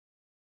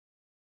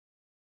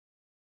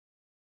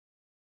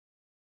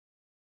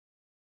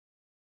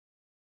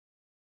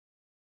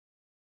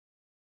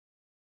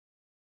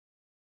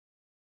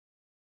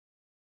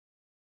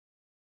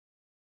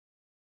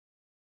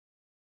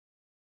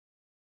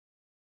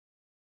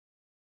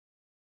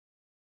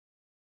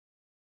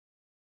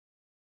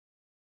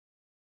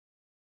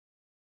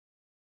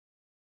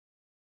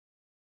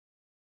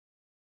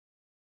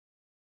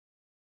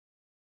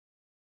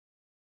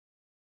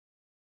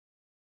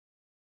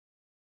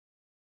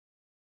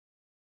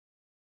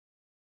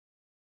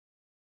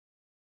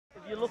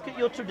you look at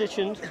your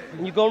traditions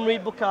and you go and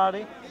read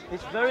Bukhari,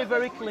 it's very,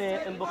 very clear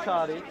in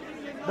Bukhari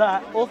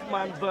that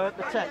Uthman burnt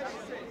the text.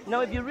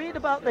 Now, if you read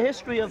about the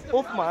history of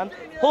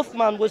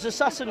Uthman was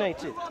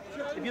assassinated.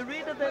 If you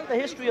read the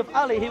history of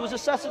Ali, he was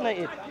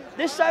assassinated.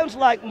 This sounds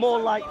like more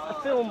like a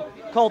film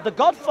called The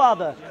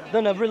Godfather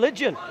than a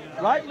religion,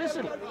 right?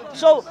 Listen,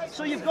 so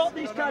you've got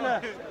these kind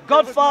of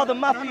Godfather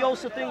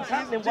mafioso things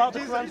happening while the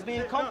Quran's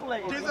being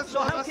compilated.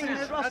 So how can you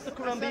trust the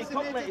Quran being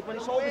compilated when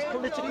it's all this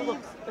political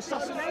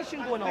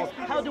assassination going on?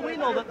 How do we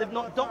know that they've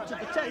not doctored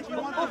the text? But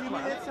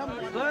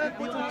Uthman burnt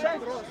the other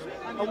text.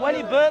 And when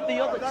he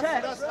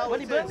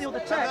burnt the other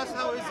text,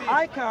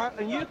 I can't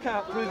and you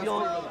can't prove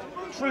your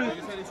truth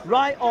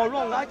right or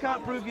wrong. I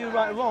can't prove you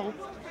right or wrong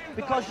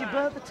because you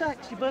burnt the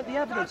text, you burnt the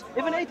evidence.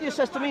 If an atheist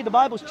says to me the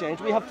Bible's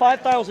changed, we have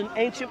 5,000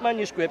 ancient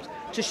manuscripts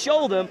to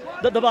show them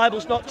that the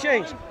Bible's not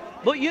changed.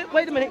 But you,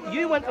 wait a minute,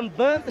 you went and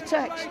burnt the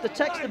text. The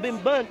text had been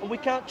burnt and we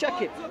can't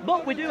check it.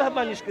 But we do have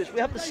manuscripts.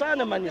 We have the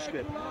Sinai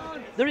manuscript.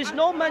 There is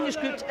no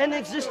manuscript in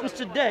existence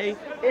today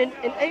in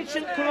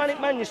ancient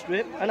Quranic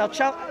manuscript, and I'll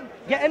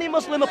get any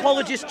Muslim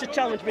apologist to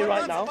challenge me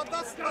right now.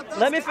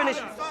 Let me finish.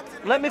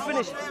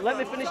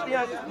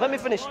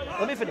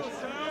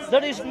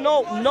 There is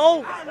no,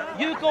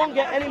 you go and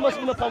get any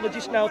Muslim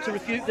apologist now to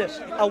refute this.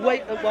 I'll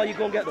wait while you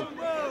go and get them.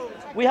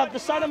 We have the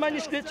Sinai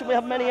manuscripts and we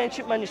have many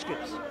ancient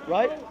manuscripts,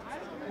 right?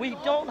 We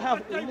don't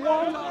have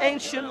one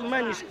ancient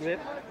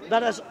manuscript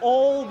that has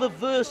all the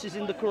verses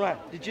in the Quran.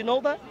 Did you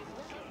know that?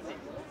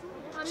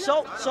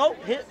 So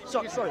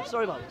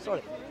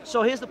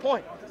here's the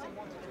point.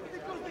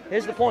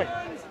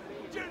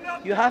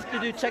 You have to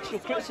do textual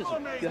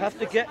criticism. You have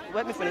to get,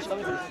 let me finish.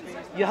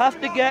 You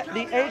have to get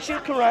the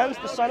ancient Qurans,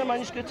 the Sinai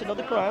manuscripts and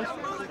other Qurans,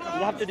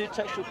 you have to do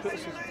textual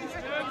criticism.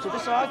 So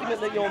this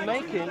argument that you're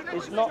making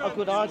is not a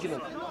good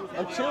argument.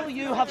 Until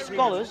you have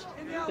scholars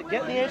that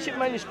get the ancient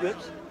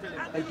manuscripts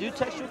and do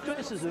textual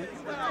criticism,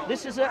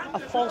 this is a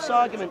false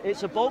argument.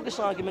 It's a bogus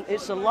argument.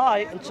 It's a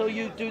lie until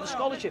you do the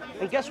scholarship.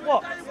 And guess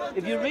what?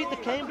 If you read the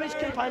Cambridge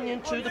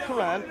Companion to the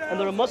Quran, and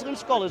there are Muslim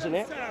scholars in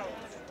it,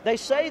 they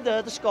say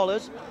there, the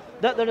scholars,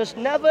 that there has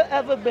never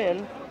ever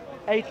been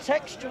a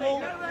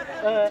textual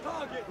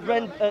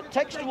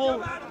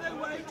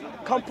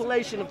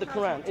compilation of the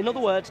Quran. In other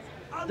words,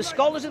 the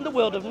scholars in the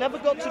world have never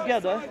got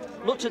together,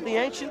 looked at the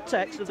ancient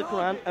text of the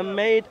Quran and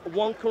made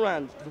one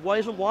Quran. The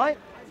reason why?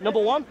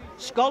 Number one,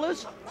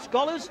 scholars,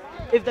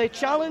 if they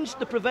challenge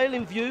the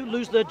prevailing view,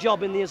 lose their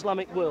job in the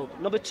Islamic world.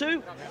 Number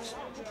two,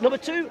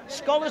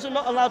 scholars are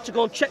not allowed to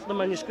go and check the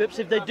manuscripts.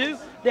 If they do,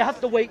 they have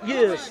to wait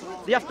years.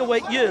 They have to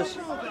wait.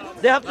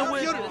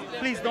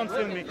 Please don't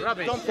film me.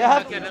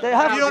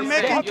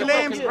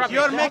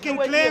 You're making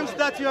claims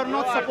that you're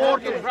not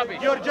supporting.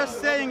 You're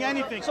just saying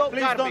anything.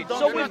 Please don't.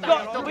 So we've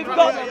got.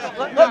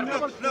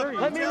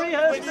 Let me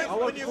rehearse.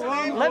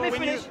 Let me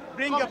finish.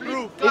 Bring a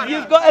proof. If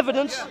you've got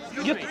evidence,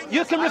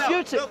 you can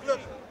refute it.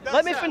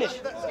 Let me finish.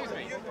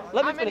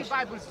 How many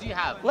Bibles do you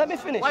have? Let me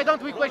finish. Why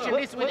don't we question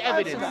this with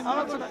evidence?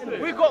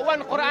 We got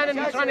one Quran and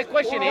we're trying to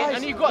question it,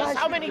 and you got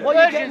how many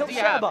versions do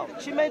you have?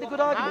 She made a good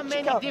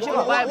argument. How many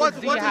different Bibles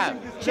do you have?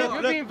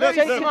 You've been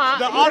very smart.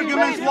 The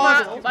argument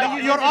was,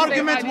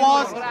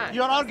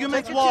 your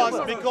argument was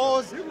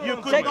because you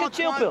could take not a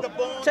chill pill.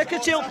 Take a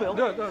chill pill.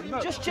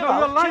 Just chill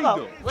out.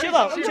 Chill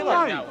out.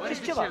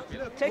 Just chill out.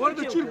 Take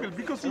a chill pill.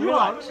 Because you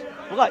are.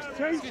 Relax.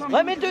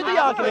 Let me do the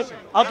argument.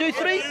 I'll do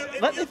three.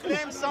 Let me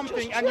claim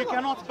something and you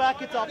cannot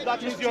back it up. That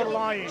means you're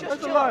lying.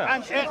 That's a liar.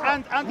 And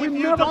if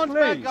you don't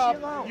back up,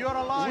 you're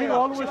a liar. We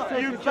always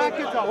say you back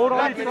it up.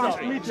 Back it up.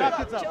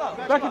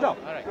 Back it up.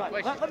 All right,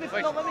 let me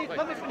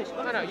finish.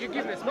 No, you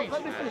give me a speech.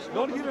 Let me finish.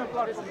 Don't give him a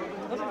platform.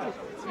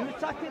 You're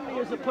attacking me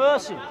as a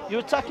person. You're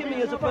attacking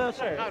me as a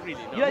person. Not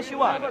really, no. Yes,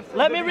 you are.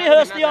 Let me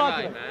rehearse the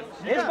argument.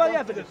 Here's my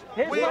evidence.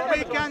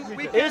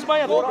 Here's my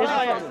evidence.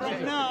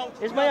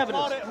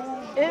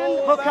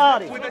 In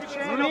Bukhari,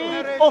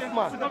 read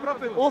Uthman.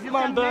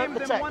 Uthman burnt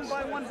the text.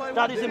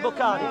 That is in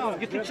Bukhari.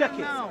 You can check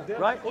it.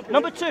 Right?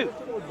 Number two,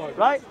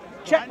 right?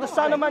 Check the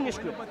Sinai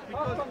manuscript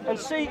and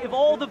see if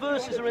all the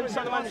verses are in the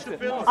Sinai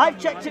manuscript. I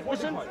checked it,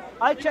 listen,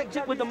 I checked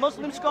it with the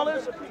Muslim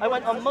scholars. I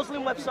went on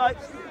Muslim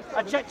websites.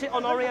 I checked it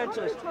on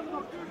Orientalists.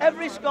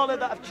 Every scholar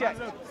that I've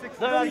checked,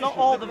 there are not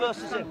all the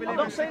verses in. I'm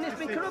not saying it's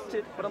been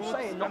corrupted, but I'm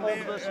saying not all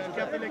the verses are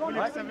there.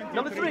 Right?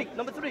 Number three.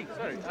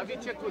 Sorry, have you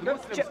checked with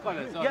Muslim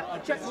scholars? Yeah, I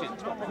checked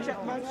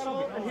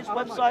Mansour and his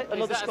website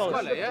and other scholars.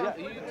 Scholar, yeah?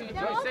 You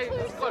say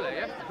scholar,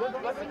 yeah?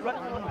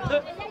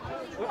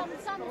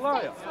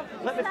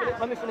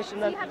 Let me finish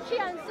and then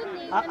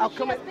I'll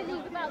come back.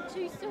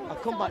 I'll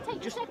come back.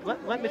 Just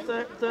let me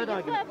third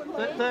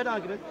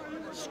argument.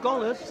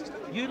 Scholars,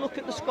 you look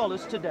at the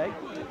scholars today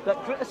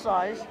that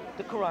criticise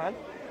the Quran.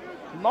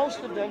 Most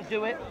of them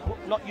do it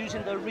not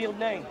using their real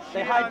name.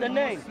 They hide their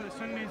name.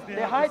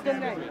 They hide the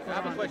name.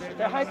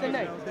 They hide the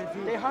name.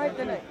 They hide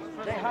the name.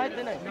 They hide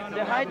the name.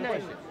 They hide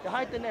name. They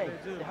hide the name.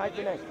 They hide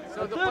the name.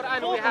 So the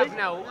Quran we have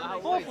now.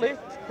 Fourthly,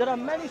 there are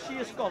many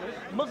Shia scholars,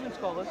 Muslim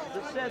scholars,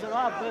 that say there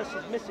are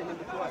verses missing in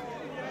the Quran.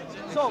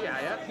 So,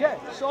 yeah? yeah,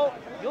 so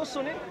you're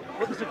Sunni,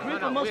 but there's a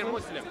group of we're Muslims.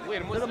 Muslim. We're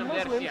There are Muslim,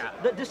 they're Muslims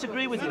Shia. that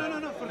disagree with you.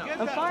 No, forget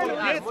And that. finally, We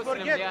are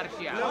Muslim, they are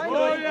Shia.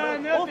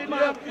 finally,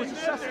 Uthman was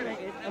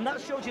assassinated, and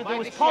that shows you there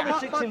was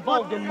politics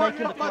involved in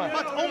making the Quran.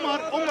 But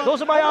Omar,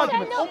 Those are my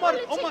arguments. Omar,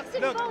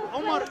 Look,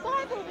 Omar. the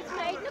Bible was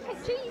made. Look at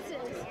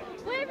Jesus.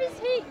 Where is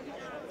he?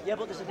 Yeah,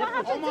 but there's a What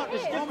difference. happened to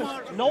There's a him?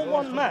 difference. No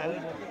one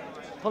man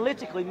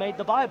politically made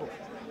the Bible.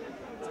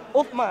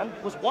 Uthman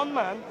was one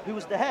man who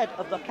was the head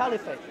of the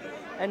caliphate.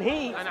 And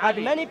he had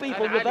Ali, many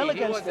people and rebel Ali,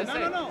 he against was him,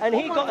 the same. and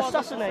he Omar got was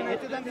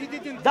assassinated. and he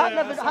didn't, That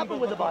never assemble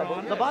happened with the Bible.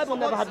 Quran. The Bible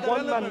never had What's the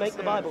one man relevance make the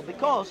there? Bible,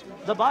 because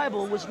the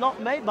Bible was not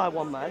made by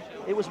one man.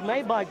 It was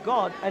made by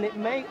God, and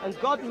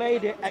God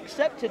made it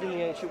accepted in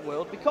the ancient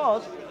world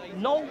because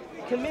no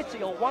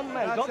committee or one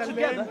man got That's a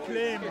together. lame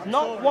claim. It's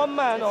Not so- one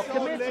man or it's so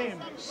committee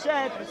lame.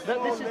 said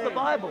that this is the lame.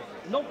 Bible.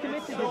 No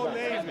committee So did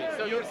that. lame.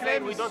 So Your you're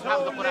saying we claim don't is have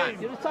the so Quran?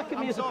 lame. You're attacking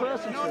me I'm as a sorry.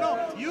 person. No,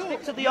 sir. you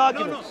Stick to the no,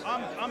 arguments.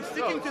 I'm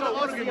sticking to the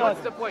what's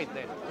argument. the point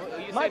then?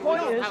 You My said we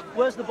point don't is, have-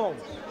 where's the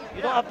bones?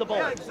 You don't have the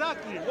Yeah, bones.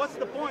 exactly. What's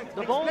the point?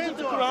 The bones Explain of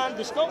the to us. Quran,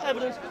 there's no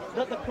evidence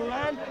that the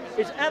Quran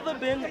has ever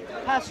been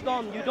passed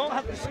on. You don't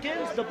have the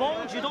skins, the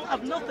bones, you don't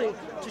have nothing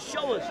to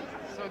show us.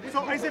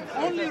 So is it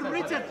only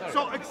written,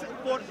 so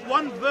for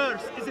one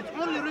verse, is it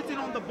only written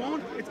on the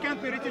bone? It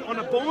can't be written on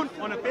a bone,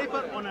 on a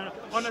paper,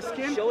 on a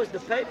skin? Show us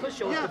the paper,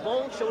 show us the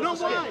bones, show No, us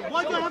the why? skin.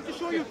 Why do I have to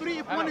show you three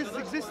if one is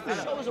existing?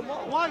 Show us a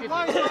what? Why do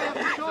I have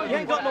to show You you?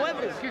 ain't got no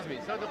evidence. Excuse me,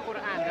 so the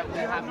Quran that we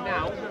have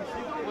now,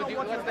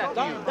 what's that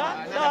to you?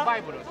 That, Another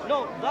Bible or something?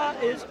 no,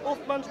 that is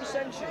Uthman's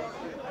recension.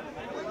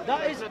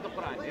 That is, That's not the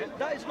Quran, yeah?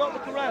 that is not the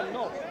Quran,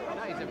 no.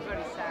 That is a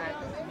very sad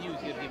news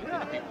you're giving to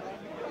the people.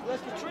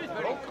 That's the truth,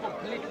 Very bro.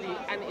 completely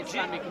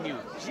un-Islamic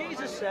news.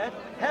 Jesus said,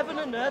 heaven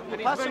and earth will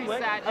And it's pass very away.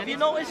 sad, Have and you it's-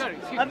 noticed? sorry,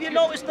 excuse Have me, you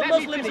excuse me. noticed the Let me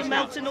Muslims are finish now.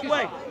 melting Excuse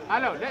away? me.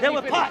 Hello, let They me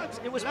were finish. packed.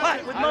 It was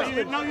packed with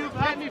Muslims. Now you've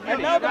Let me had...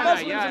 finish. now the No, no,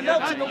 Muslims are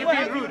melting you're away.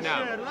 being rude now.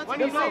 When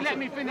you say let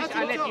me finish,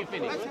 I'll let you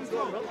finish. Let him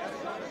talk.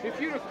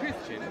 If you're a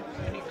Christian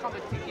and you come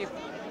to give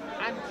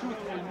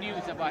untruthful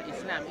news about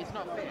Islam, it's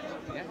not fair.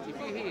 Yeah? If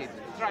you're here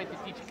trying to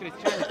teach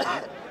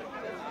Christianity,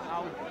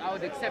 I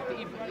would accept it.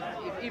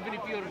 Even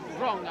if you're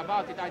wrong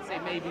about it, I'd say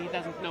maybe he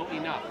doesn't know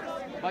enough.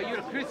 But you're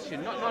a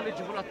Christian, not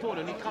knowledgeable at all,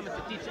 and you come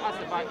to teach us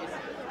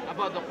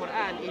about the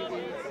Quran,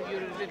 you're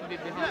a little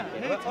bit behind.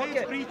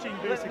 Hate preaching,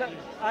 basically.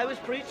 I was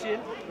preaching,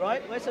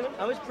 right? Wait a second.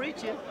 I was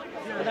preaching,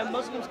 and then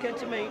Muslims came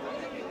to me.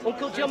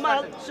 Uncle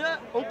Jamal, sir,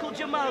 Uncle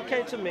Jamal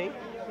came to me,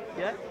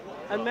 yeah,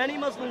 and many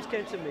Muslims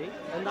came to me,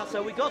 and that's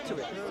how we got to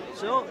it.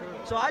 So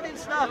I didn't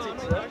start it,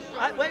 sir.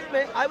 Wait a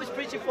minute. I was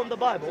preaching from the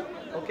Bible,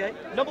 okay?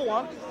 Number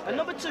one, and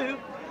number two,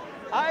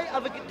 I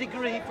have a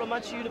degree from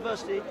Manchester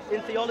University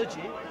in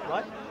theology,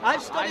 right?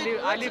 I've studied.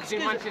 I lived in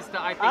Manchester.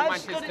 I think I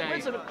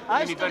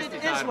Manchester studied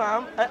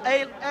Islam at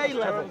A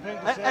level,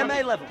 at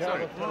MA level.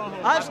 Sorry.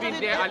 I've I've studied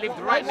been there. I lived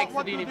right next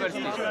to the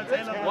university.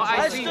 What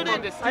I see from the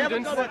I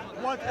haven't students,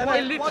 got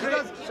it.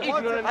 illiterate,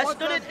 ignorant. I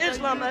studied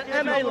Islam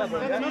at MA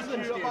level. Yeah?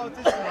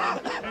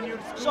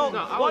 So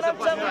what I'm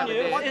telling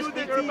you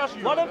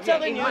is, what I'm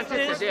telling you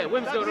Manchester is, there,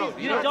 Windsor Road.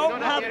 you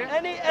don't have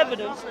any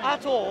evidence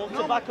at all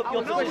to back up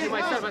your Question position.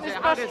 myself and say,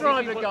 how does these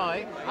people,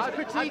 how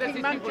does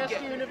these people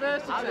get,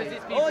 University. how does these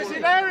Oh, is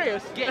people it?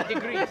 Hilarious. get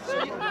degrees?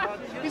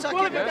 His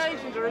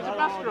qualifications are as a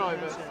bus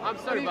driver. I'm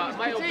sorry, but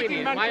my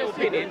critiquing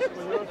opinion,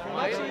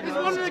 He's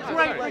one of the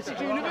great British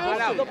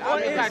universities. The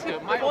point is,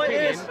 my the point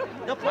opinion, is,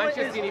 the point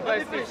Manchester is,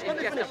 University let is me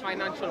just a finish.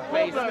 financial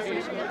base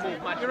to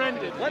move much. You're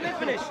ended. Let me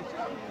finish.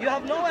 You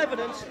have no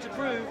evidence to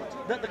prove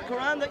that the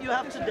Quran that you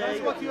have today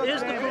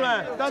is the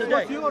Quran That's today.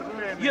 what you're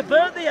claiming. You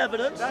burnt the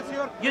evidence. That's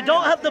your You claim.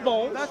 don't have the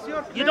bones. That's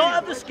your You don't claim.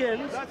 have the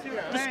skins. That's your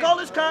The claim.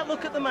 scholars can't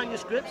look at the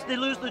manuscripts. They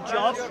lose the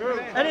job.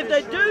 And if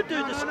they do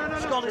the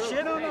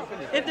scholarship,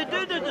 if they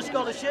do the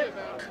scholarship,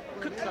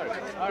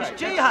 it's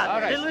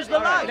jihad. They lose their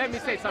life. Let me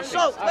say something.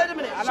 So wait a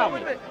minute. Allow So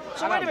wait a me. minute.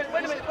 So Allow wait a me.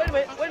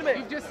 minute. Wait a minute.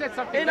 You've just said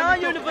something. In Let our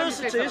me say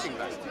universities, something,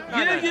 guys.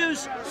 you No.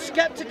 use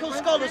skeptical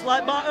scholars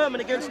like Bart Ehrman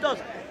against us.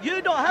 You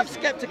don't have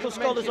skeptical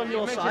scholars on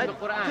your mentioned side the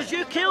Quran. because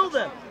you killed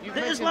them. You've The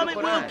mentioned Islamic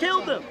the world Quran.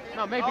 killed them.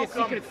 No, maybe a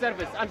secret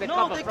service No,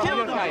 undercover they from killed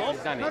your them, guys bro.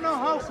 has done it. No,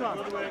 how come?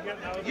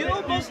 You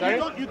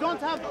Muslims, You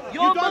don't have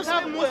your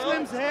Muslims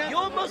Muslim here.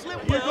 your Muslim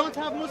You will, don't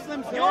have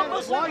Muslims here. Your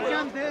Muslim Why will-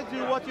 can't they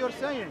do what you're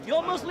saying?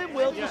 your Muslim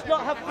will does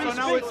not have free So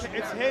now speech.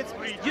 it's hate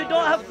speech. You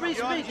don't have free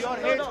You're- speech. you're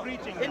No, hate no.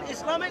 preaching In now.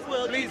 Islamic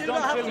world, Please you do don't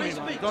not have film free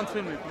me. speech. Don't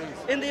film me,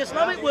 please. In the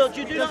Islamic world,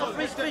 you do not have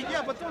free speech.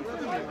 Yeah, but don't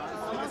film me.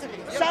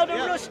 Salman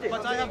Rushdie.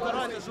 But I have the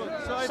right as well.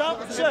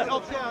 Sir,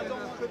 Okay, I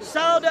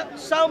don't.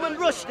 Salman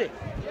Rushdie.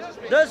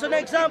 There's an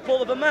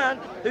example of a man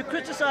who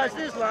criticised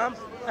Islam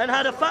and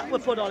had a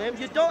fatwa put on him.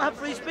 You don't have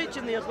free speech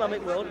in the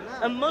Islamic world,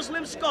 and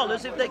Muslim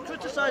scholars, if they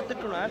criticise the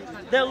Quran,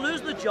 they'll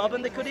lose the job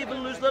and they could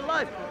even lose their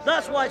life.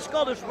 That's why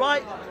scholars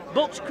write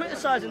books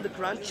criticising the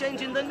Quran,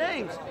 changing their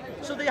names.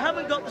 So they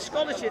haven't got the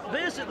scholarship,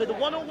 basically the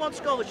 101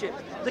 scholarship.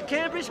 The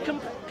Cambridge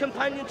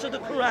Companion to the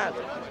Quran,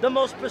 the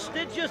most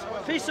prestigious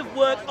piece of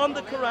work on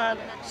the Quran,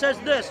 says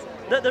this,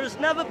 that there has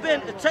never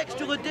been a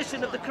textual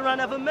edition of the Quran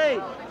ever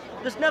made.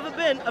 There's never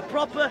been a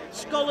proper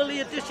scholarly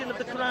edition of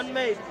the Quran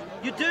made.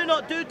 You do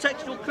not do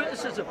textual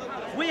criticism.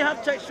 We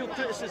have textual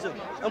criticism,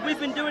 and we've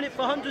been doing it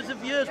for hundreds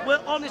of years.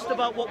 We're honest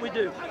about what we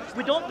do.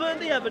 We don't burn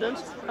the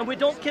evidence, and we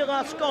don't kill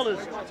our scholars.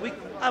 We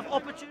have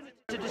opportunity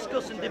to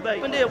discuss and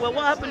debate. Well,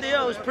 what happened here?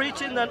 I was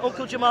preaching, then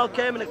Uncle Jamal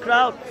came, and a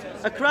crowd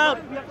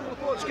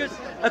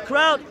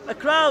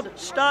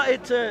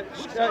started to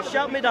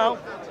shout me down.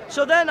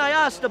 So then I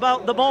asked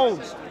about the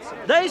bones.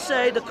 They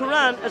say the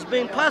Quran has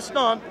been passed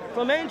on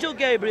from Angel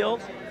Gabriel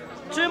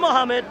to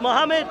Muhammad,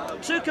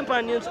 two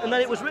companions, and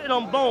then it was written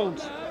on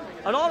bones.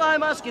 And all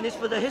I'm asking is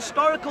for the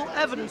historical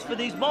evidence for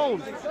these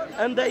bones.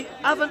 And they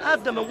haven't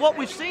had them. And what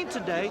we've seen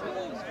today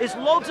is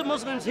loads of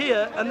Muslims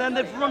here, and then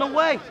they've run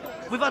away.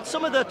 We've had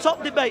some of the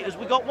top debaters.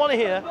 We've got one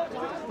here.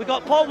 We've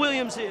got Paul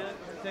Williams here.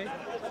 We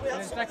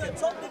had some of the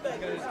top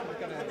debaters,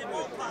 and they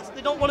won't pass.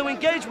 They don't want to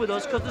engage with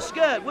us because they're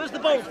scared. Where's the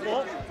bones,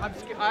 Paul?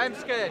 I'm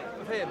scared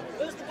of him.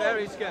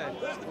 Very scared.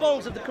 Where's the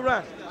bones of the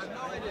Quran?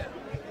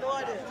 No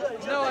idea.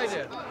 No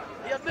idea.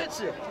 He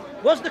admits it.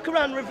 Was the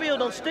Quran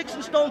revealed on sticks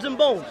and stones and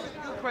bones?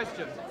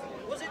 Question.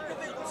 Was it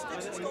revealed on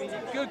sticks and stones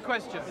and bones? Good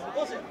question.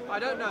 Was it? I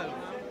don't know.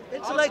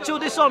 Intellectual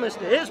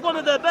dishonesty. Here's one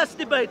of their best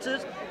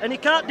debaters, and he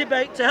can't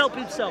debate to help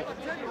himself.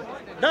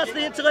 That's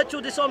the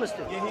intellectual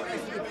dishonesty.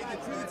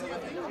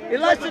 He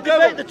likes to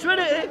debate the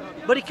Trinity,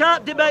 but he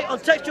can't debate on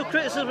textual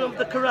criticism of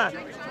the Quran.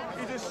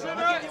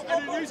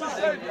 One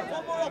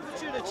more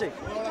opportunity.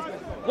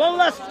 One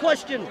last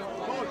question.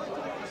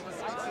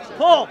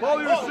 Paul,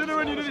 you're a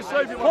sinner and you need to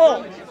save your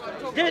Paul,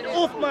 did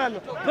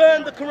Uthman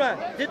burn the Quran?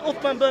 Did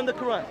Uthman burn the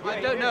Quran?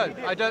 I don't know.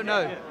 I don't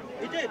know.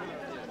 He did.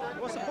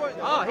 What's the point?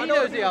 Ah, he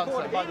knows the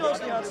answer. He knows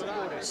the answer.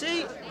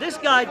 See, this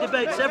guy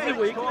debates every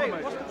week,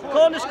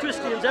 corners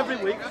Christians every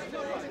week,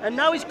 and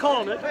now he's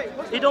cornered.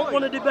 He don't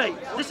want to debate.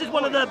 This is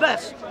one of their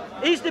best.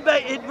 He's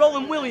debated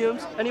Roland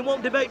Williams, and he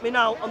won't debate me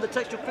now on the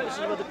textual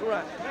criticism of the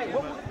Quran.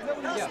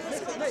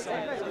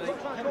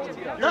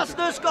 That's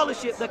their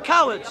scholarship. They're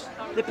cowards.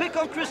 They pick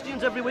on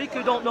Christians every week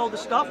who don't know the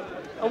stuff,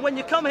 and when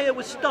you come here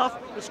with stuff,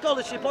 the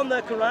scholarship on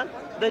their Quran,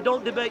 they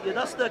don't debate you.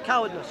 That's their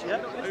cowardness,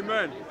 yeah?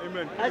 Amen.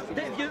 Amen.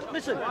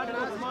 Listen,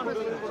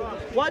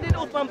 why did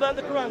Uthman burn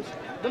the Quran?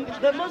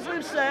 The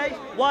Muslims say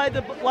why.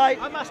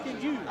 I'm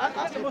asking you. I'm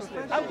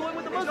going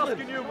with the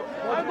Muslims.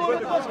 I'm going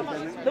with the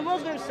Muslims. The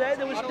Muslims say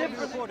there was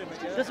different.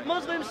 The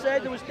Muslims say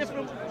there was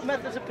different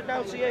methods of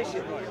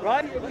pronunciation.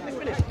 Right? Let me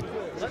finish.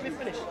 Let me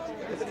finish.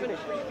 Let me finish.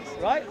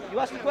 Right? You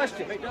asked the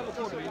question. Let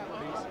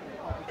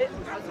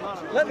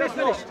me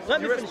finish.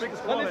 Let me finish.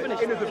 Let me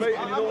finish.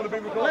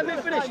 Let me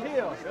finish.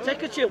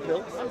 Take a chill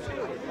pill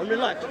and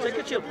relax. Take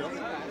a chill pill.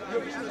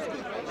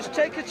 Just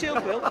take a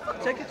chill pill.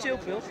 Take a chill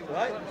pill,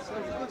 right?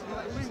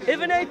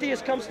 If an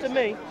atheist comes to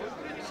me,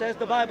 says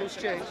the Bible's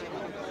changed,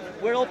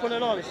 we're open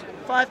and honest.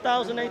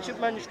 5,000 ancient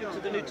manuscripts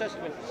of the New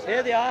Testament.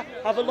 Here they are.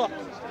 Have a look,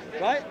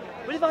 right?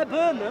 But if I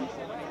burn them,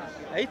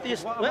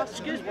 atheists, let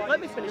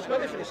me finish.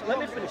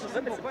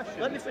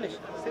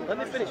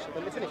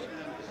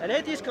 An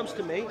atheist comes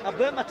to me, I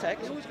burnt my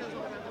text,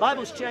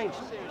 Bible's changed.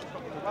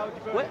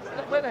 Wait.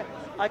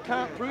 I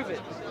can't prove it.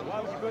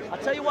 I'll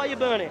tell you why you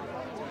burn it.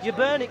 You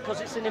burn it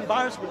because it's an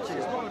embarrassment to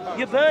you.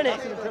 You burn it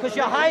because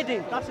you're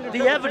hiding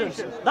the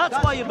evidence. That's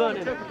why you're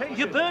burning it.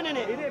 You're burning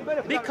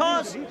it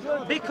because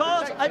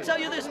I tell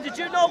you this, did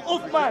you know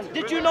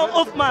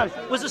Uthman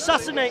was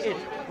assassinated?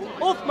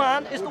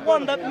 Uthman is the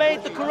one that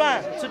made the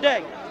Quran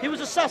today. He was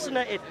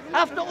assassinated.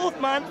 After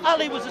Uthman,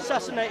 Ali was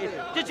assassinated.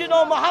 Did you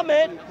know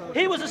Muhammad?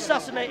 He was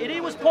assassinated. He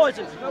was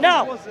poisoned.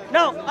 Now,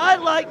 I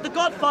like The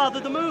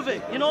Godfather, the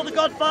movie. You know The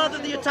Godfather,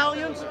 the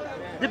Italians?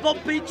 They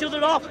bump each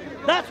other off.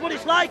 That's what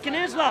it's like in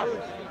Islam.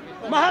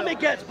 Muhammad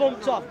gets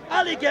bumped off.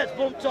 Ali gets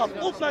bumped off.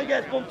 Uthman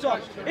gets bumped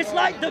off. It's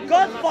like The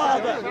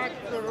Godfather.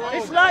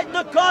 It's like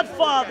The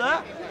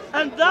Godfather.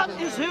 And that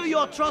is who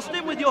you're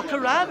trusting with your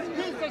Quran.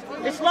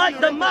 It's like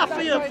the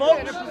mafia,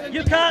 folks.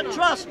 You can't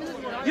trust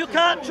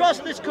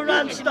this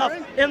Quran stuff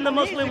in the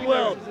Muslim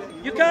world.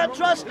 You can't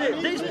trust it.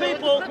 These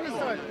people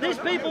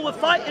were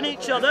fighting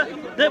each other.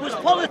 There was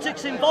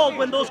politics involved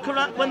when that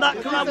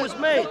Quran was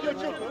made.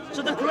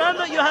 So the Quran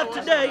that you have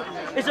today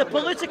is a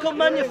political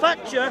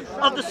manufacture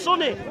of the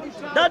Sunni.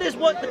 That is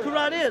what the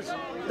Quran is.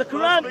 The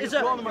Quran is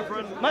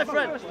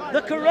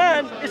the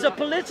Quran is a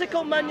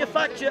political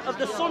manufacture of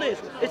the Sunnis.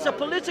 It's a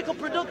political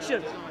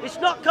production. It's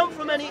not come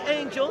from any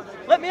angel.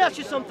 Let me ask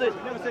you something.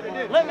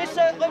 Let me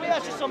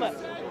ask you something.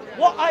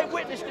 What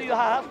eyewitness do you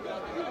have?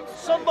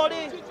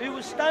 Somebody who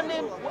was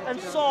standing and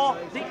saw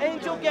the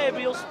angel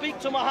Gabriel speak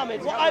to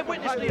Muhammad. What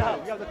eyewitness do you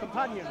have? You have the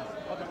companion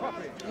of the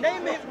Prophet.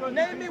 Name me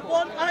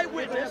one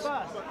eyewitness.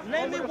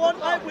 Name me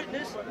one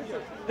eyewitness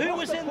who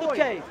was in the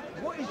cave.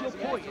 What is your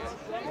point?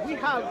 We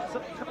have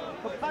some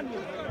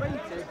companions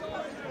created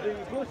the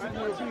verses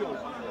you revealed.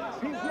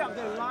 We have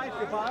their life,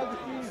 their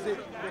biographies, their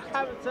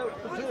character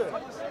preserved.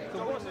 So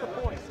what's the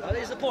point?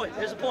 Here's the point.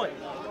 Here's the point.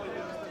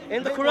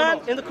 In the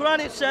Quran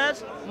it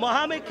says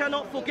Muhammad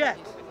cannot forget.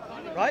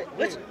 Right?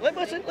 Listen.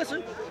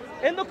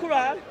 In the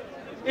Quran,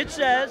 it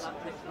says,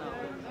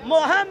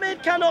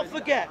 Muhammad cannot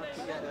forget.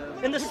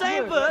 In the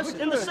same verse,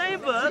 in the same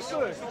verse,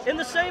 in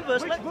the same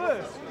verse. Which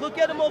verse? We'll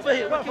get them over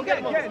here. We can get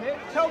them over. Getting it.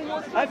 Tell me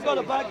what's I've got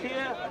a bag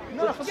here.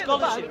 No, with forget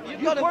scholarship. the bag. You've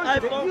You got an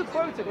quoted it. iPhone. You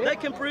quoted it. They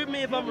can prove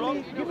me if I'm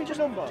wrong. Give me your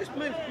number. Just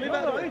move out of the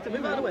way.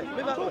 Move out of the way. Move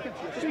out of the way.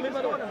 Just move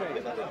out of the way.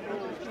 Move out of the way.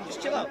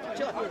 Just chill out.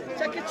 Chill out.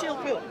 Take a chill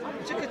pill.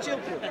 Take a chill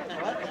pill.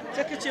 Right?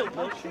 Take a chill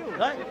pill.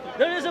 Right?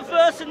 There is a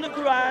verse in the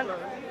Quran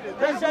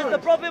that says the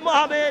Prophet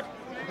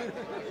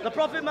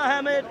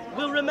Muhammad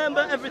will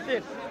remember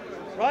everything.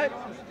 Right?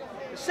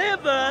 The same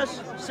verse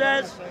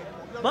says,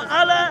 but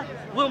Allah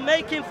will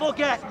make him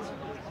forget.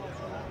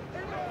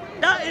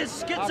 That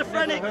is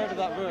schizophrenic. I've never heard of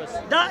that verse.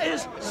 That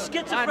is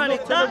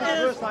schizophrenic. That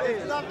is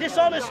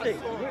dishonesty.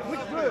 Which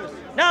verse?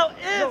 Now,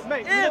 Look,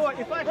 mate, you know what?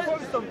 if If I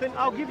quote something,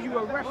 I'll give you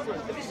a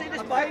reference. you see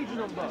this a bag, page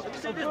number. if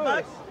you see a this verse.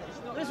 bag,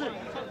 listen.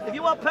 If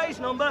you want page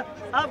number,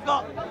 I've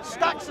got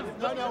stacks of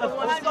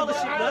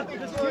scholarship there.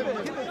 Give it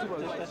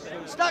to us.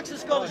 Stacks of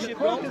scholarship,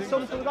 bro. Quoted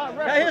something without Now,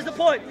 reference. here's the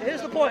point.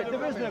 Here's the point.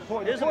 There is no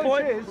point. Here's the the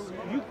point point. is,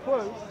 you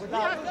quote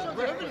without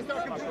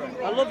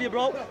I love you,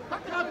 bro.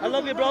 I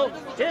love you, bro.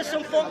 Here's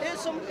some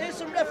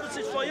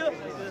references for you.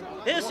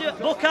 Here's your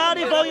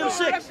Bukhari, Volume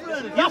 6. You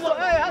want?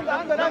 hang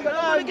on.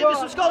 Let me give you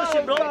some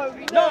scholarship, bro.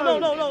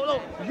 No.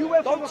 You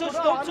went Don't from the touch,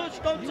 Quran. don't touch,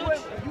 don't You touch.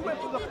 went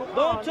from the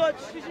Quran.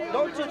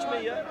 Don't touch me,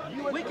 yeah?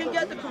 We can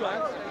get the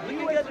Quran. We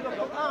can get the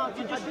Quran. Quran.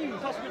 You just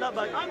pass me that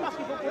back. I'm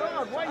asking for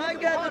Quran. Why I you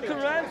get the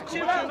Quran.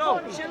 Chill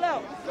out, chill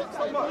out.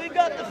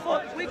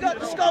 We got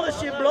the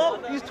scholarship, bro.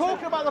 He's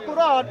talking about the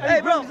Quran and Hey,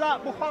 he bro. brings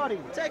out Bukhari.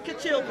 Take a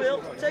chill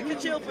pill. Take a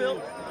chill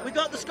pill. We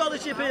got the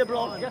scholarship here,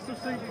 bro. Get some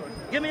CD.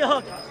 Give me a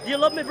hug. Do you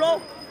love me,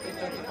 bro?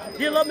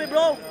 Do you love me,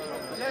 bro?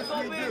 Yes,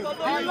 we do. Do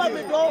you love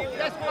me, bro?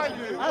 Yes, I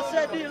do. I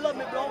said, do you love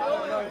me, bro?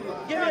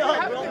 Give me a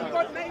hug,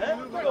 bro. Eh?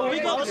 We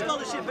got the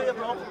scholarship here,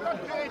 bro.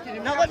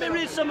 Now let me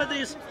read some of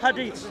these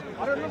hadiths.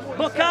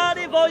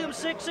 Bukhari, Volume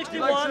 6,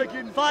 61,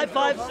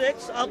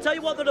 556. I'll tell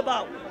you what they're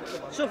about.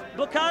 So,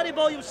 Bukhari,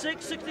 Volume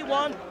 6,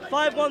 61,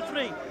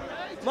 513.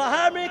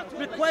 Muhammad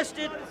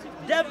requested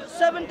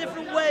 7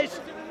 different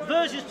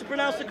versions to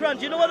pronounce the Quran.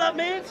 Do you know what that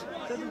means?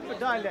 For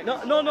dialect. No.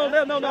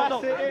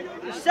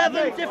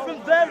 7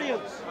 different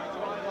variants.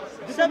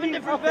 7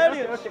 different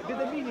variants. Okay. Did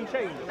the meaning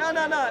change?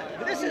 No.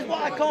 This is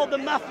what I call the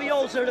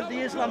mafiosa of the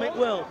Islamic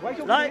world.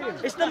 Right?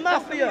 It's the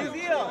mafia.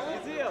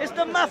 It's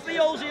the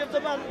mafiosi of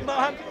the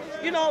man.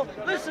 You know,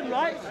 listen,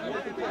 right?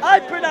 I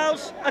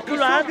pronounce a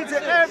Quran.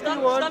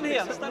 Stand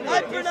here.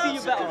 I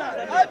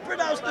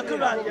pronounce the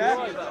Quran,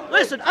 yeah?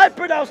 Listen, I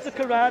pronounce the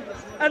Quran,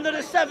 and there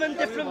are 7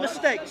 different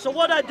mistakes. So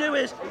what I do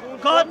is,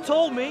 God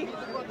told me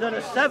there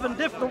are 7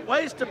 different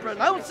ways to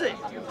pronounce it.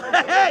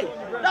 Hey,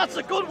 that's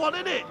a good one,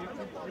 isn't it?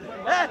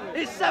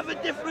 It's 7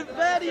 different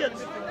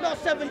variants, not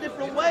 7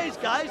 different ways,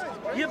 guys.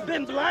 You've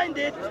been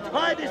blinded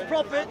by this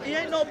prophet. He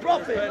ain't no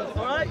prophet,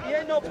 all right? He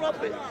ain't no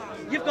prophet.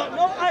 You've got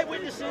no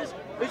eyewitnesses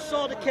who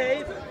saw the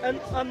cave and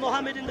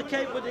Muhammad in the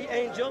cave with the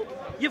angel.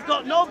 You've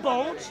got no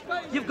bones.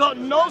 You've got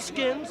no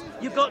skins.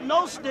 You've got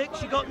no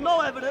sticks. You've got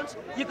no evidence.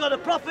 You've got a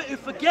prophet who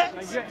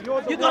forgets.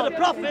 You've got a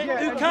prophet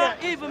who can't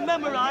even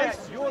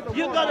memorize.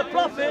 You've got a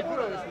prophet.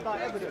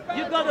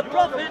 You've got a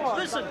prophet.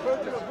 Listen.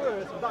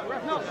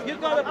 No,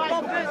 you've got a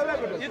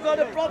prophet. You've got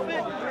a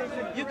prophet.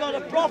 You've got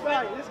a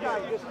prophet.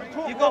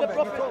 You've got a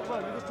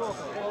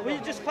prophet. Will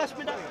you just pass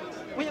me that?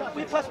 Will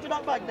you pass me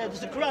that bag there?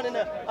 There's a Quran in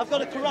there. I've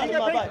got a Quran in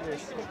my bag.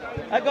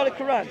 I've got a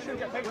Quran.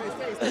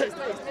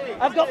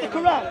 I've got the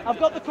Quran. I've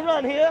got the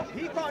Quran here.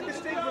 He can't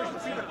distinguish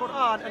between the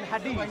Quran and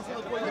Hadith.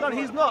 No,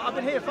 he's not. I've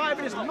been here 5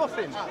 minutes,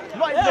 nothing.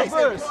 Not even a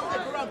verse.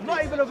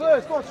 Not even a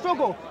verse. Go on,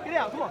 struggle. Get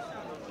out, come on.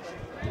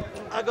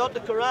 I got the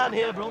Quran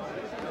here, bro.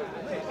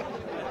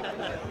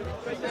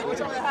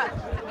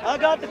 I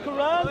got the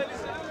Quran.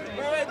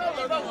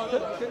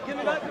 Give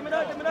me that.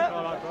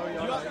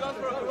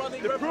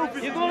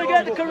 You're going to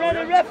get the Quran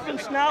in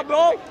reference now,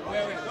 bro.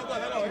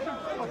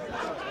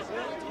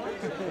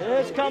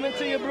 It's coming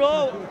to you,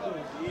 bro.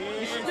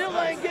 You still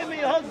ain't giving me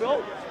a hug,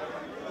 bro.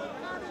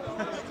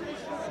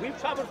 We've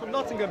travelled from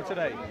Nottingham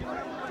today,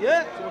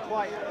 Yeah? so we're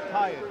quite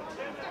tired.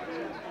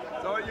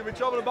 So you've been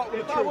travelling back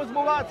with If I was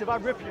more active,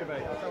 I'd rip you,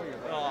 mate. I'll tell you.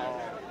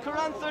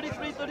 Quran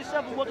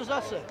 33:37, what does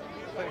that say?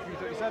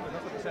 33:37,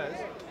 that's what it says.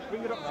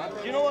 Bring it up, man.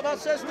 Do you know what that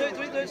says?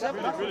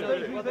 33:37?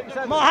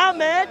 33:37.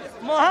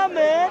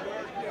 Muhammad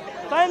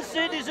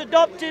fancied his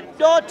adopted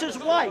daughter's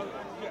wife.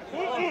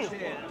 Yeah.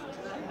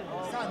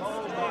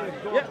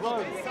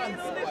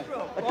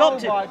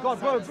 Adopted. Oh my God,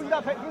 bro, bring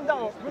that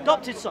up.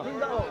 Adopted son. Bring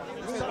that up.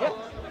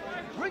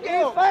 Bring it He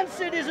up.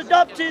 fancied his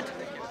adopted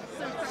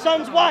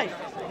son's wife.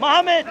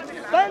 Muhammad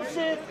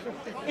fancied,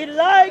 he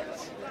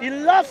liked, he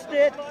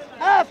lusted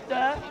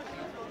after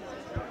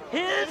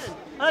his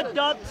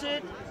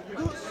adopted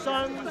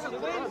son's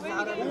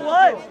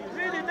wife.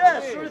 Really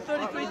there, Surah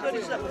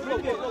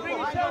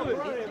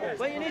 33:37.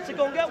 Well, you need to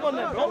go and get one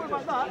then, bro.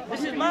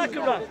 This is my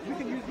Quran.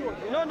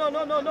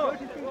 No.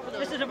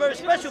 This is a very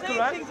special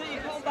Quran.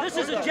 This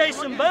is a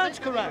Jason Burns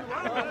Quran.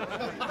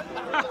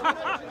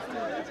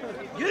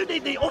 You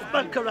need the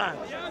Uthman Quran.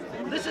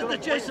 This is the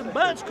Jason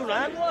Burns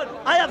Quran.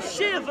 I have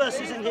Shia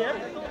verses in here.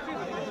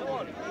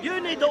 You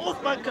need the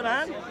Uthman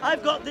Quran.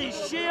 I've got the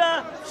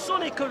Shia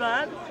Sunni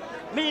Quran,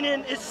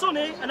 meaning it's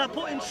Sunni, and I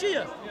put in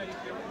Shia.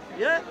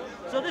 Yeah?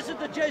 So this is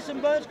the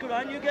Jason Burns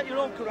Quran. You get your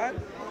own Quran.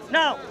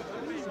 Now,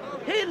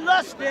 he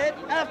lusted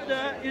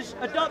after his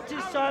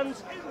adopted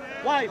son's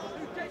wife.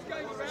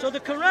 So the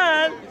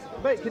Quran.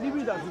 Wait, can you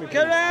read that for me?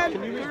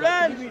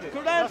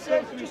 Quran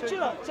says, just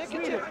chill out. Take a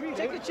chill pill.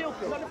 Take a chill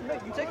pill.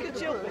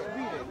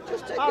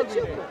 Just take a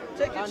chill pill.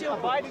 Take a chill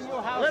pill.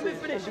 Let me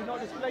finish. Do not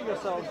display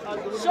yourselves.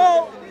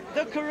 So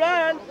the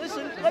Quran,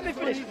 listen, let me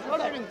finish.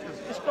 Hold on.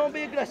 Just don't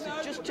be aggressive.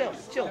 Just chill.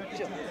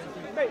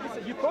 Mate,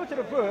 listen, you quoted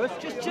a verse.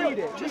 Just chill.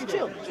 Just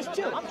chill. Just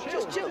chill.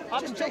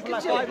 Just take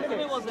a chill.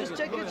 Just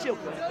take a chill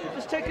pill.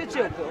 Just take a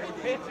chill pill.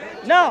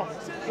 Now,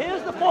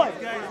 here's the point.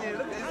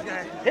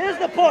 Here's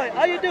the point.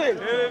 How you doing?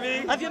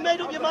 Have you made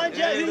up your mind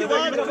yet who you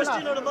are, the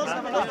Christian or the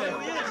Muslim? I don't know who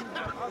he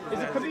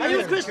is. Are you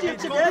a Christian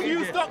today?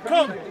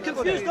 Confused.com.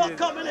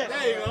 Confused.com, innit?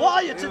 What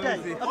are you today?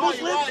 A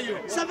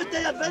Muslim?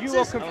 Seventh-day Adventist? You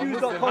are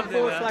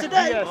confused.com/BS.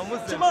 Today?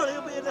 Tomorrow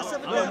you'll be in the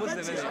Seventh-day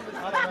Adventist.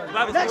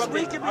 Next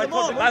week it'll be a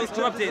Mormon.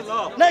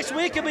 Next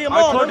week it'll be a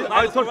Mormon.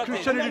 I thought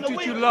Christianity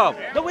teach you love.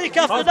 The week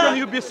after How that. can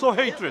you be so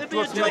hatred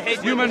towards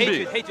human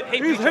being?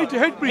 He's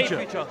hate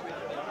preacher.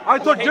 I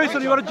thought,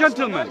 Jason, you are a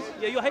gentleman.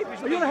 Yeah, you're a hate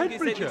preacher. You're a hate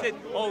preacher. He said,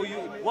 oh,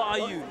 what are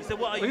you? He said,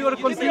 what are you?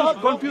 You are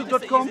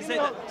confused.com.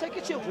 Take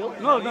a chill pill.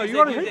 No, you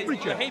are a hate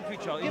preacher.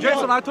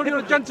 Jason, I thought you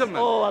were a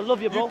gentleman. Oh, I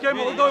love you, bro. You came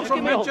all the way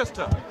from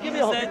Manchester. Give me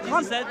a hug.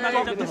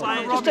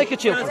 Just take a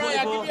chill pill. Give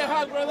me a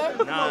hug, brother.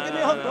 Give me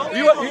a hug, bro.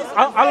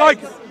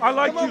 I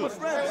like you.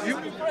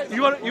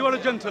 You are a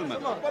gentleman.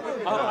 No,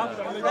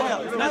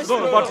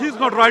 but he's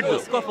not right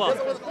though.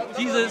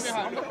 Jesus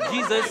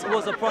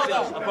was a prophet.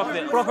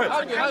 He's a prophet.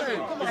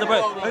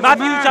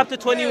 Matthew chapter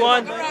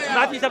 21.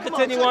 Matthew chapter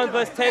 21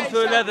 verse 10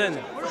 to 11.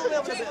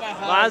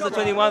 Matthew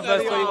 21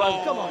 verse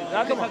 21.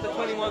 Matthew chapter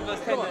 21 verse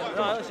 10. No,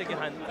 I'll shake your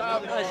hand.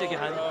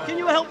 Can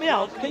you help me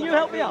out? Can you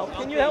help me out?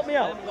 Can you help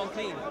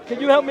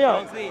me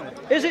out?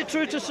 Is it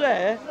true to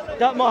say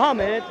that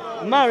Muhammad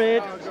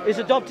married his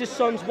adopted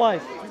son's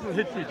wife? He's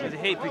a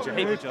hate preacher.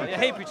 You're a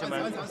hate preacher,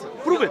 man.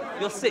 Prove it.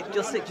 You're sick.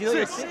 You know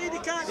you're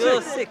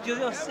sick.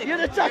 You're sick.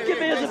 You're attacking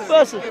me as a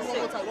person.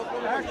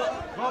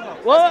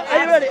 Well, are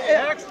you ready?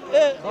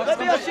 Let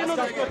me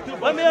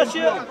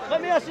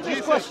ask you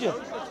this question.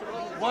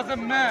 Was a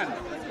man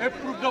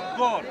approved of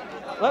God.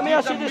 Let me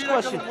ask you this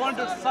question.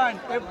 Wonder sign,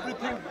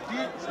 everything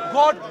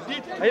God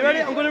did. Are you ready?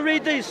 I'm going to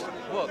read these.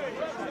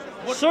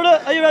 Surah,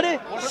 are you ready?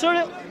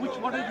 Surah. Which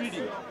one are you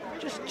reading?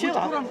 Just chill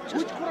out.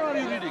 Which Quran are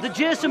you reading? The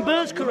Jason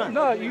Burns Quran.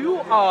 No,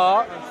 you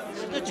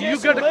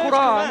get a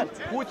Quran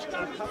which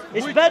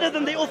it's better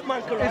than the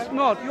Uthman Quran. It's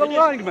not. You're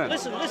lying, man.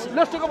 Listen.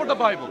 Let's talk about the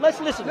Bible. Let's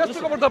listen. Let's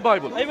talk about the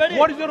Bible. Are you ready?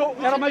 What is your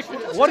Aramaic?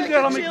 What is the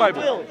Aramaic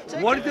Bible?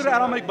 What is your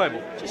Aramaic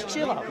Bible? Just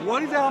chill out.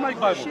 What is the Aramaic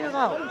Bible? Chill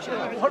out.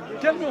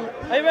 Tell me.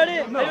 Are you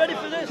ready? No. Are you ready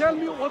for this? Tell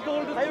me what the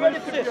oldest. Are you ready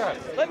for this?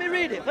 Let me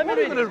read it. What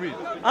are you going to read?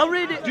 I'll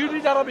read it. Do you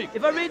read Arabic?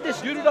 If I read this,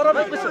 Do you read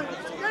Arabic? listen.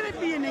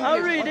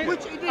 I'll read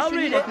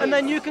it. And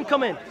then you can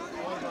come in.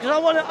 Because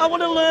I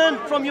want to learn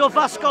from your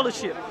vast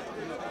scholarship.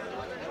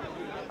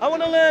 I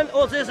want to learn.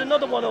 Oh, there's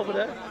another one over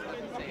there.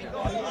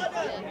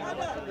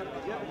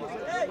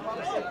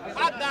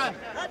 Adnan.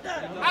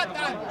 I've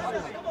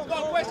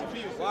got a question for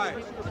you. Why?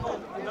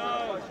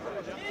 No.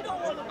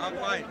 I'm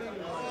fine.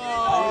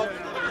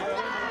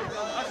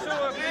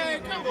 Hey,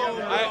 come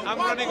on. I'm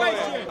running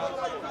away.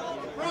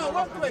 Bro,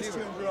 one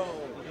question, bro.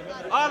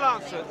 I'll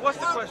answer. What's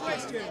the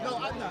question? No,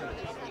 Adnan.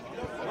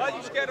 Why are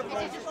you scared of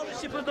me?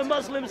 Scholarship of the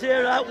Muslims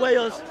here outweigh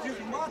us.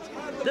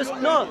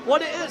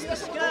 What it is, they're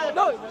scared.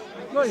 No,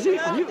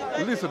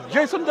 listen,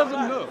 Jason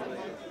doesn't know.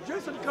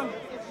 Jason can't.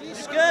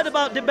 Scared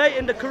about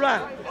debating the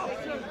Quran.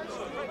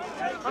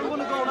 I'm going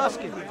to go and ask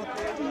him.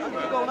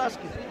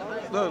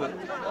 No.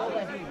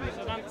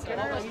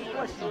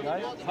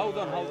 Hold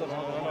on.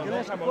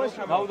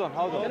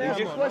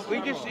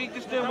 We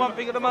just doing one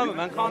thing at the moment,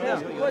 man. Calm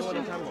down.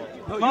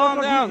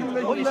 Calm down.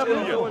 Let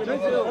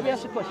me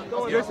ask you a question.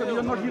 Jason,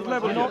 you're not his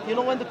level yet. You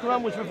know when the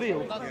Quran was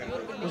revealed?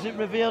 Was it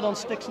revealed on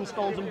sticks and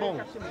stones and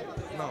bones?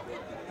 No.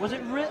 Was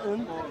it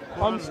written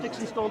on sticks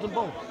and stones and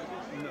bones?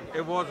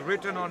 It was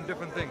written on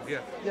different things,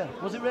 yes. Yeah.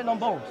 Was it written on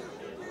bones?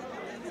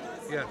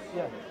 Yes.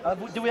 Yeah.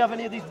 Do we have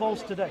any of these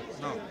bones today?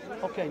 No.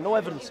 Okay, no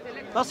evidence.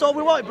 That's all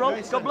we want, bro.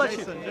 God bless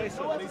you. God bless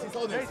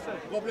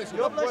you.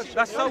 God bless you.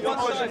 That's so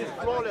one-sided.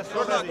 No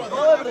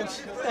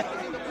evidence.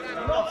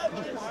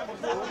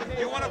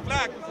 You want a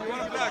black?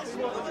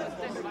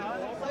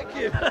 Thank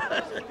you.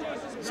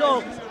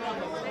 So,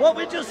 what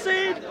we just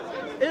seen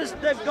is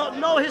they've got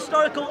no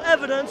historical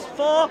evidence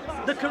for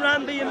the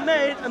Quran being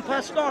made and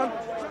passed on.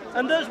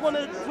 And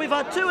we've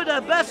had two of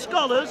their best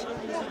scholars,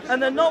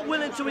 and they're not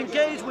willing to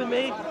engage with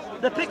me.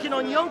 They're picking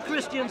on young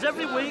Christians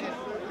every week.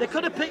 They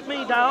could have picked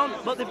me down,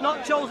 but they've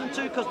not chosen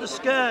to because they're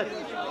scared.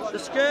 They're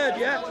scared,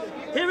 yeah?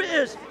 Here it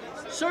is.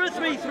 Surah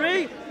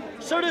 3:3,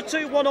 Surah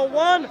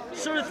 2:101,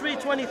 Surah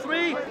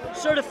 3:23,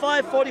 Surah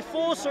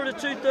 5:44, Surah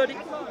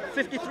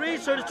 2:53,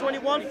 Surah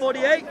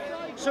 21:48,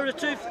 Surah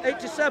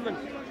 2:87.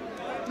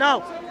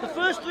 Now, the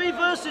first 3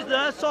 verses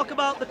there talk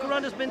about the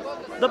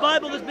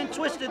Bible has been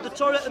twisted, the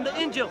Torah and the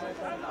Injil.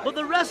 But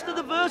the rest of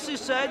the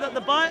verses say that the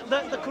Bible,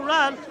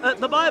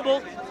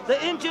 the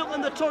Injil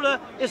and the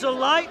Torah is a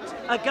light,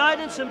 a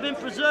guidance and been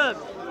preserved.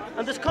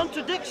 And there's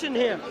contradiction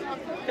here.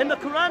 In the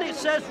Quran it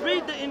says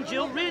read the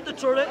Injil, read the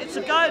Torah, it's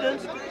a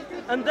guidance.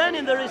 And then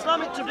in the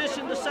Islamic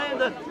tradition they're saying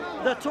that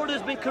the Torah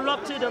has been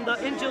corrupted and the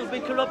Injil has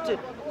been corrupted.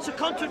 It's a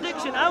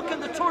contradiction. How can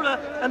the Torah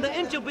and the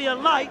Injil be a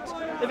light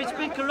if it's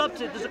been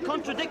corrupted? There's a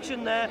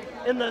contradiction there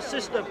in the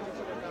system.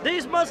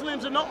 These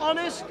Muslims are not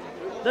honest,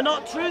 they're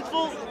not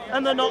truthful,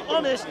 and they're not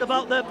honest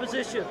about their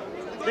position.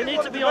 They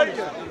need to be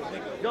honest.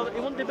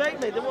 You won't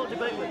debate me, they won't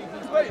debate me.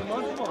 They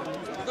won't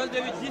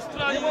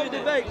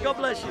debate, God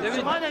bless you.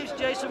 So my name's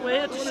Jason,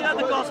 we're here to share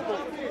the gospel.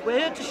 We're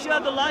here to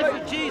share the life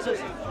of Jesus.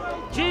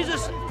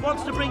 Jesus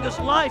wants to bring us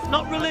life,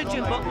 not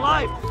religion, but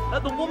life.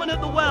 At the woman at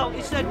the well,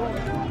 he said,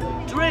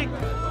 drink.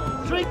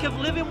 Drink of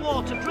living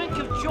water, drink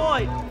of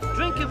joy,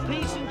 drink of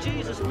peace in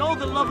Jesus. Know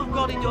the love of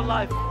God in your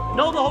life.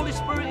 Know the Holy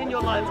Spirit in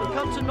your life and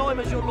come to know Him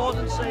as your Lord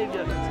and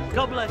Savior.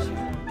 God bless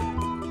you.